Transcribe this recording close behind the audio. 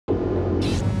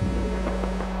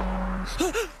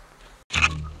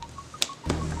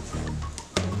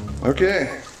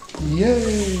Okay.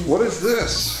 Yay! What is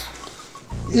this?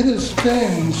 It is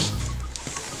things.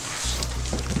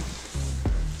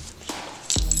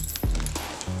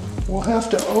 We'll have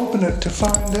to open it to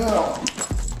find out.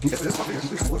 Talk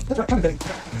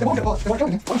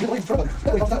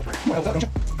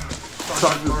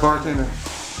to the bartender.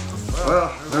 Well,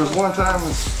 there was one time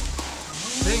this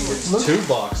thing was 2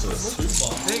 boxes.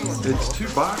 It's 2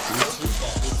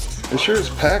 boxes. It sure is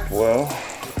packed well.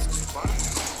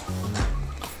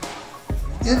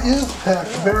 It is packed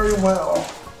very well.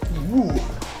 Ooh,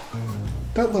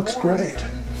 that looks great.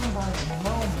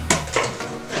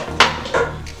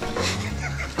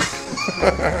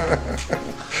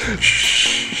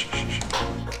 Shh.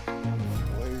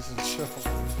 Ladies and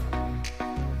gentlemen.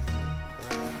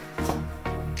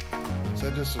 Is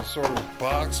that just a sort of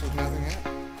box with nothing in it?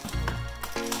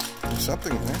 There's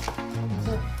something in there.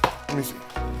 Let me see.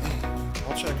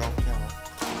 I'll check off the camera.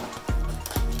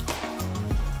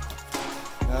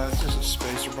 No, it's just a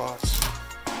spacer box.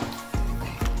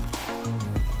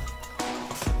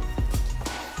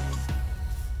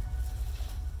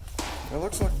 It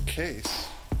looks like a case.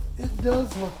 It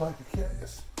does look like a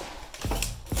case.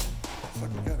 Looks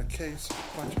like we got a case, a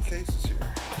bunch of cases here.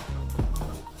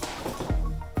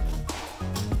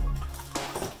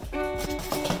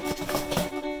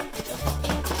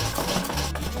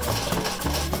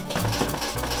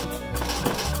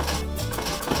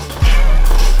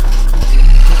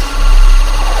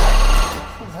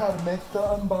 How to make the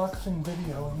unboxing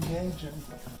video engaging.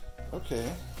 Okay,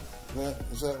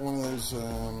 is that one of those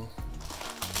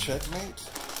Checkmate?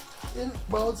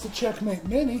 Well, it's a Checkmate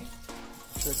Mini.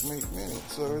 Checkmate Mini.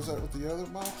 So is that what the other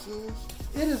box is?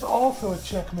 It is also a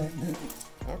Checkmate Mini.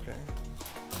 Okay.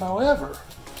 However,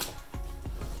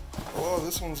 oh,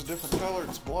 this one's a different color.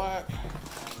 It's black.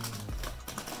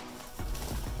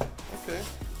 Okay.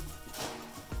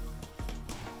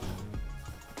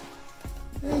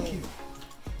 thank you.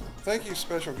 Thank you,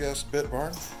 special guest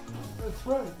BitBarn. That's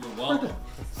right. You're welcome.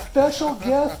 Special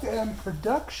guest and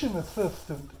production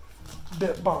assistant,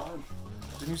 BitBarn.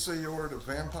 Did you say you ordered a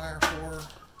Vampire 4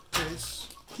 case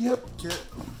Yep. kit?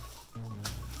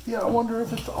 Yeah, I wonder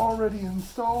if it's already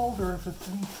installed or if it's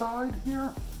inside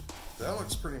here. That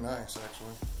looks pretty nice,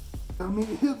 actually. I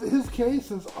mean, his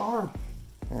cases are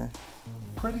Yeah.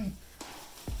 pretty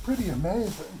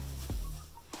amazing.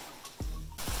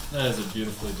 That is a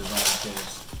beautifully designed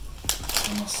case,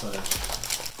 I must say.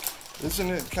 Isn't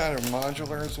it kind of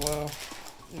modular as well?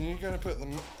 And you're going to put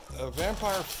a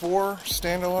Vampire 4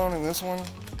 standalone in this one,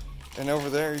 and over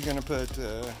there you're going to put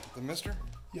the Mister?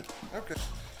 Yeah. Okay.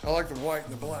 I like the white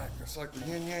and the black. It's like the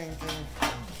yin-yang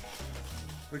thing.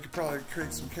 We could probably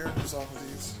create some characters off of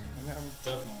these and have them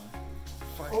Definitely.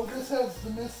 fight. Oh, this has the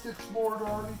Mistix board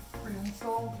already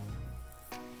pre-installed.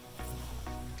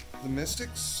 The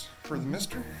Mistix for the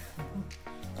Mister?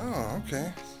 Oh,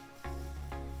 okay.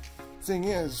 Thing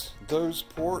is, those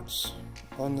ports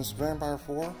on this Vampire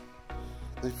 4,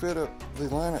 they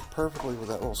line up perfectly with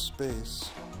that little space.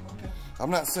 Okay.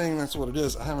 I'm not saying that's what it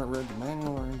is. I haven't read the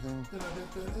manual or anything. Did I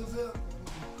hit that? Is it?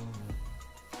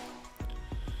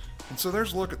 And so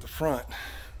there's a look at the front.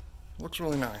 Looks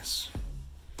really nice.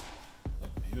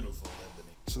 Beautiful.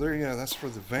 So there you go. That's for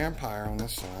the Vampire on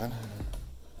this side.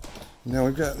 Now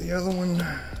we've got the other one.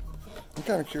 I'm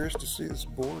kind of curious to see this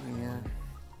board in here.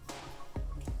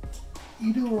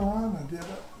 Arana did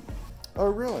it. Oh,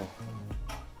 really?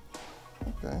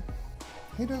 Okay.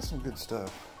 He does some good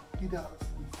stuff. He does.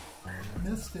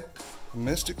 Mistix.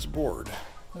 Mistix board.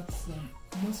 That's the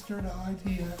Mr. to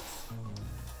ITX.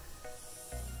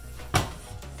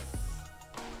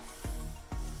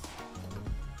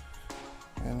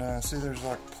 And see, there's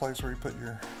like a place where you put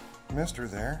your Mister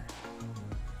there.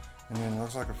 And then it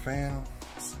looks like a fan.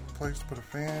 Place to put a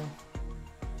fan.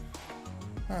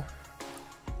 Huh.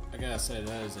 I gotta say,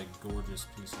 that is a gorgeous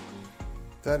piece of wood.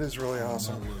 That is really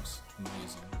awesome. That looks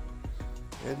amazing.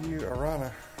 Eddie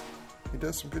Arana. He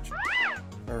does some good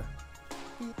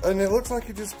and it looks like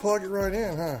you just plug it right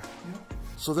in, huh? Yep.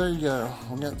 So there you go.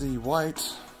 We got the white.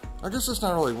 I guess it's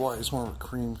not really white. It's more of a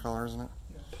cream color, isn't it?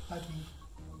 Yeah. I think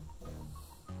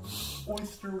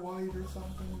oyster white or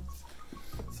something.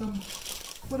 Some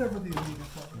whatever the Amiga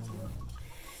colors were.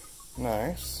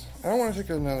 Nice. I want to take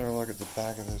another look at the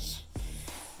back of this.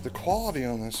 The quality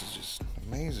on this is just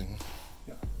amazing.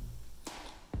 Yeah.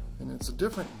 And it's a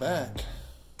different back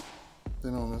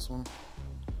than on this one.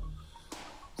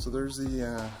 So there's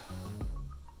the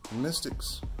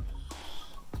Mistix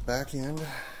back end.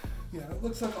 Yeah, it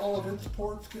looks like all of its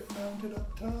ports get mounted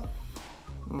up top.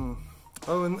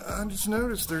 Oh, and I just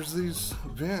noticed there's these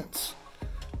vents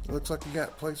It looks like you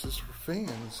got places for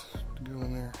fans to go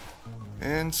in there.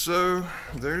 And so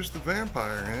there's the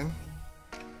vampire in.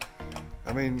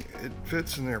 I mean, it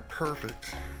fits in there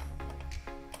perfect.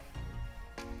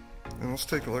 And let's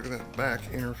take a look at that back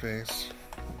interface.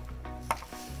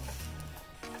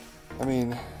 I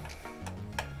mean,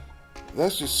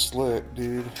 that's just slick,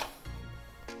 dude.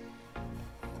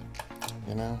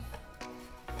 You know?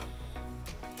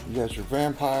 You got your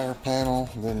vampire panel,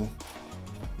 and then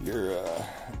your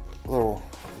little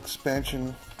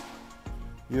expansion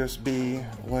USB,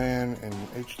 LAN, and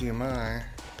HDMI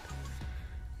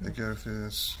that go through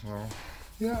this little.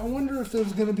 Yeah, I wonder if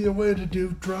there's going to be a way to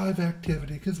do drive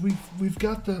activity, because we've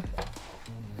got the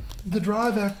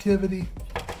drive activity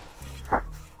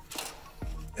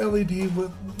LED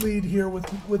with lead here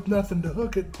with nothing to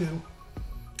hook it to.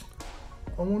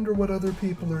 I wonder what other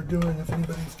people are doing, if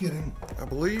anybody's getting. I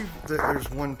believe that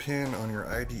there's one pin on your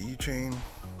IDE chain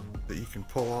that you can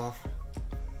pull off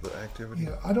the activity.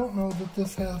 Yeah, I don't know that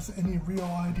this has any real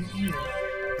IDE.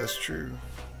 That's true.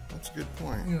 That's a good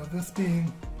point. You know, this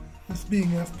being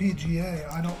FPGA,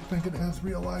 I don't think it has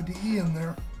real IDE in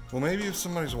there. Well, maybe if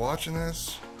somebody's watching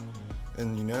this,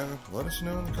 and you know, let us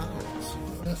know in the comments.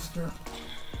 Mister.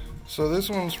 So this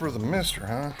one's for the Mister,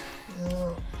 huh?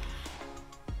 Yeah.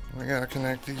 I gotta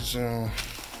connect these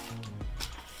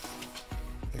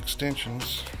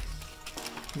extensions.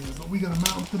 Yeah, but we gotta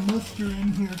mount the Mister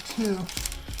in here too.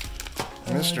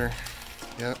 Mister.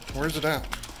 Yeah, where's it at?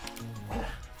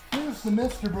 Here's the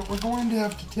Mister, but we're going to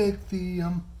have to take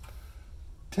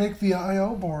the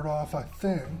I/O board off, I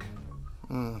think.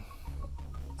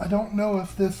 I don't know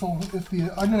if I'm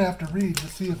gonna have to read to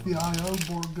see if the I/O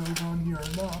board goes on here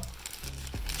or not.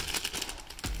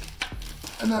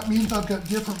 And that means I've got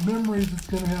different memories that's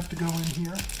gonna have to go in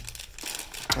here.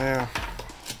 Yeah.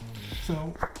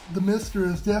 So the Mister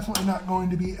is definitely not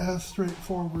going to be as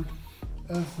straightforward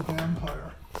as the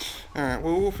vampire. Alright,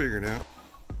 well, we'll figure it out.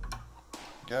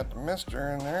 Got the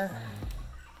Mister in there.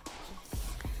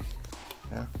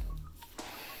 Yeah.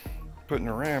 Putting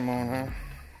the RAM on, huh?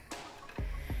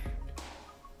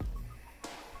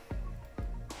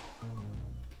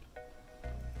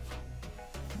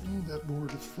 That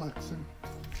board is flexing.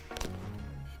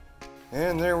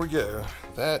 And there we go.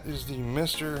 That is the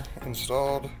Mister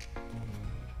installed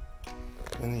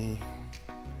in the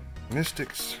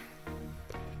Mistix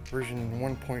version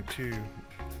 1.2.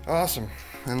 Awesome.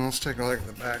 And let's take a look at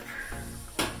the back.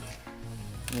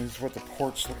 Here's what the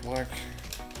ports look like.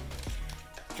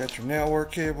 Got your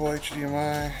network cable,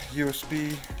 HDMI,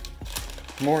 USB,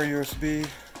 more USB.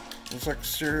 Looks like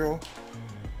serial.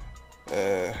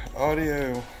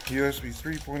 Audio, USB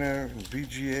 3.0 and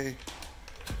VGA.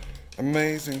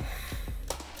 Amazing.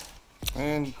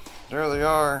 And there they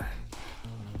are.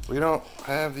 We don't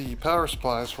have the power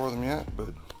supplies for them yet,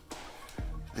 but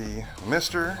the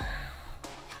Mister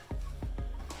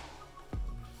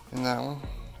in that one,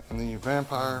 and the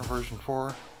Vampire version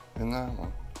 4 in that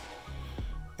one.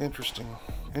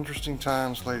 Interesting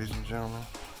times, ladies and gentlemen.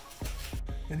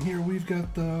 And here we've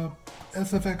got the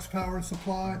SFX power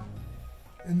supply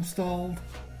installed.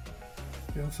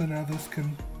 You know, so now this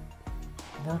can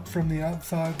work from the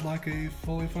outside like a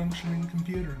fully functioning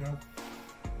computer.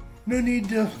 No need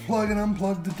to plug and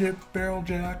unplug the dip barrel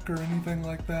jack or anything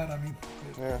like that. I mean,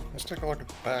 yeah, let's take a look at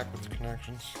the back with the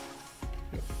connections.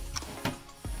 Yep.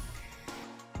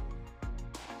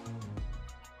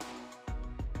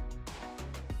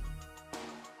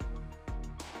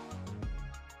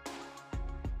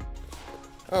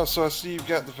 Oh, so I see you've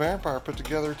got the Vampire put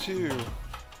together too.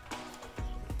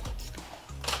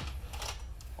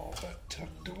 All that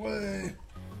tucked away.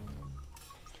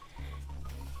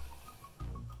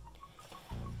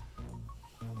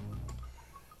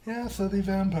 Yeah, so the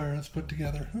Vampire is put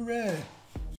together. Hooray!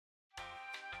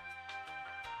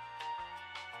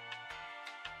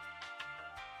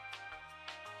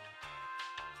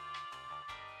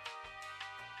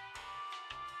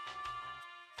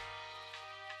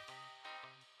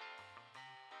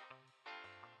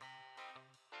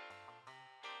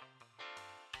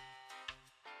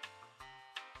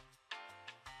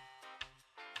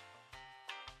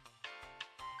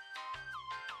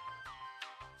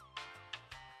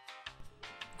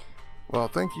 Well,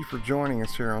 thank you for joining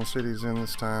us here on Cities In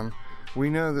this time. We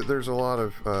know that there's a lot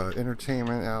of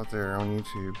entertainment out there on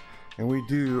YouTube, and we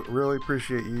do really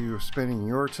appreciate you spending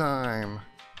your time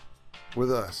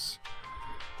with us.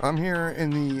 I'm here in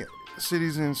the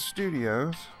Cities In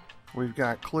studios. We've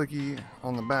got Clicky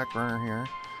on the back burner here.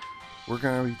 We're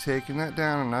going to be taking that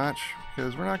down a notch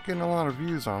because we're not getting a lot of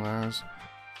views on those.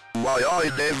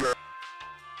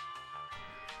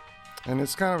 And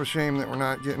it's kind of a shame that we're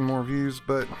not getting more views,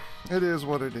 but it is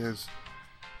what it is.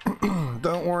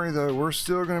 Don't worry though, we're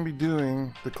still going to be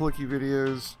doing the clicky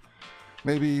videos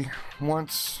maybe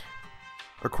once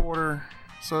a quarter,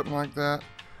 something like that.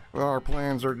 Well, our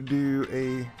plans are to do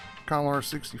a Commodore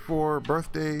 64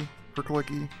 birthday for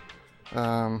clicky.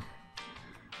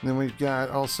 Then we've got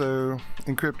also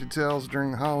encrypted tells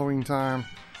during the Halloween time.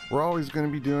 We're always going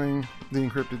to be doing the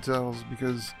encrypted tells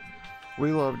because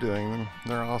we love doing them.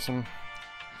 They're awesome.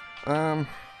 And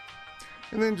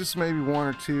then just maybe one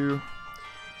or two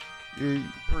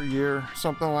per year,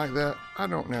 something like that. I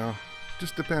don't know.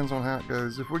 Just depends on how it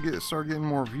goes. If we start getting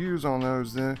more views on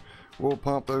those, then we'll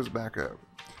pump those back up.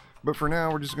 But for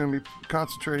now, we're just going to be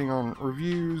concentrating on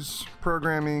reviews,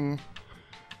 programming,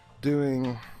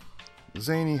 doing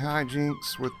zany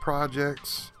hijinks with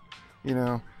projects, you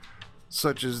know,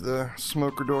 such as the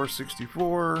Smoker Door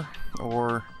 64,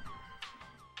 or,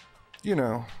 you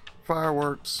know,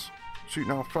 fireworks,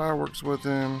 shooting off fireworks with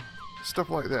them,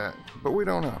 stuff like that. But we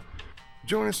don't know.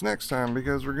 Join us next time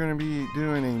because we're going to be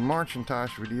doing a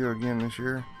Marcintosh video again this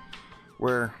year,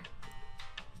 where,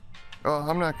 well,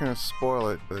 I'm not going to spoil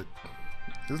it, but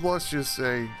let's just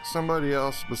say somebody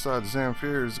else besides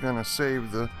Xamfear is going to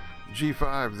save the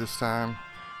G5 this time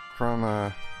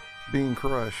from being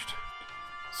crushed.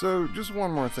 So just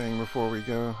one more thing before we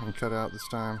go and cut out this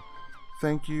time.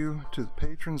 Thank you to the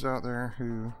patrons out there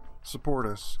who support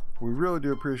us. We really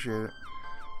do appreciate it.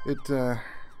 It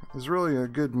is really a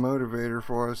good motivator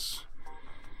for us.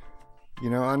 You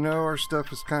know, I know our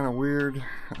stuff is kind of weird.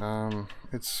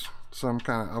 It's some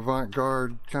kind of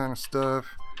avant-garde kind of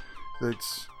stuff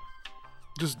that's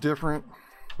just different.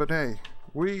 But hey,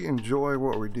 we enjoy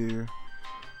what we do.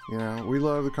 You know, we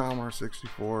love the Commodore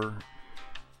 64.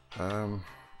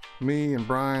 Me and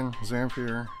Brian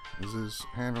Xamfear is his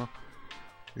handle.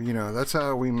 You know, that's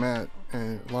how we met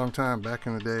a long time back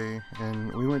in the day,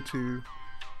 and we went to,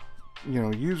 you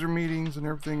know, user meetings and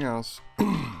everything else.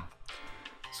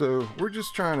 So we're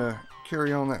just trying to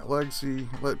carry on that legacy,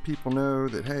 let people know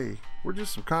that, hey, we're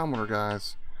just some Commodore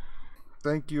guys.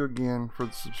 Thank you again for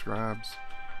the subscribes,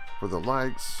 for the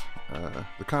likes,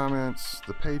 the comments,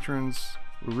 the patrons.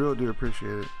 We really do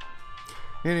appreciate it.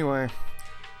 Anyway,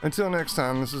 until next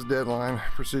time, this is Deadline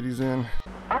for Cities In.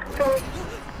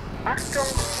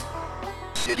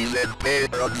 Cities In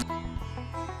patrons.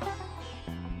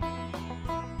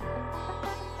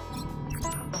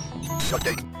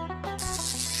 Something.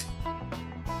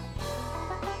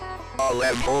 All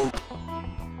have hope.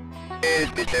 Is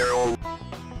Bitero.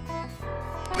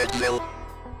 Bitville.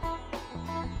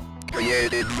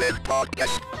 Created with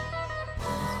podcast.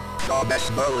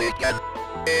 Thomas Mulligan.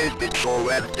 Is Bitso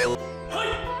Rental.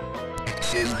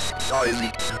 Since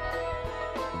Silence.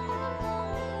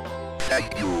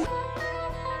 Thank you.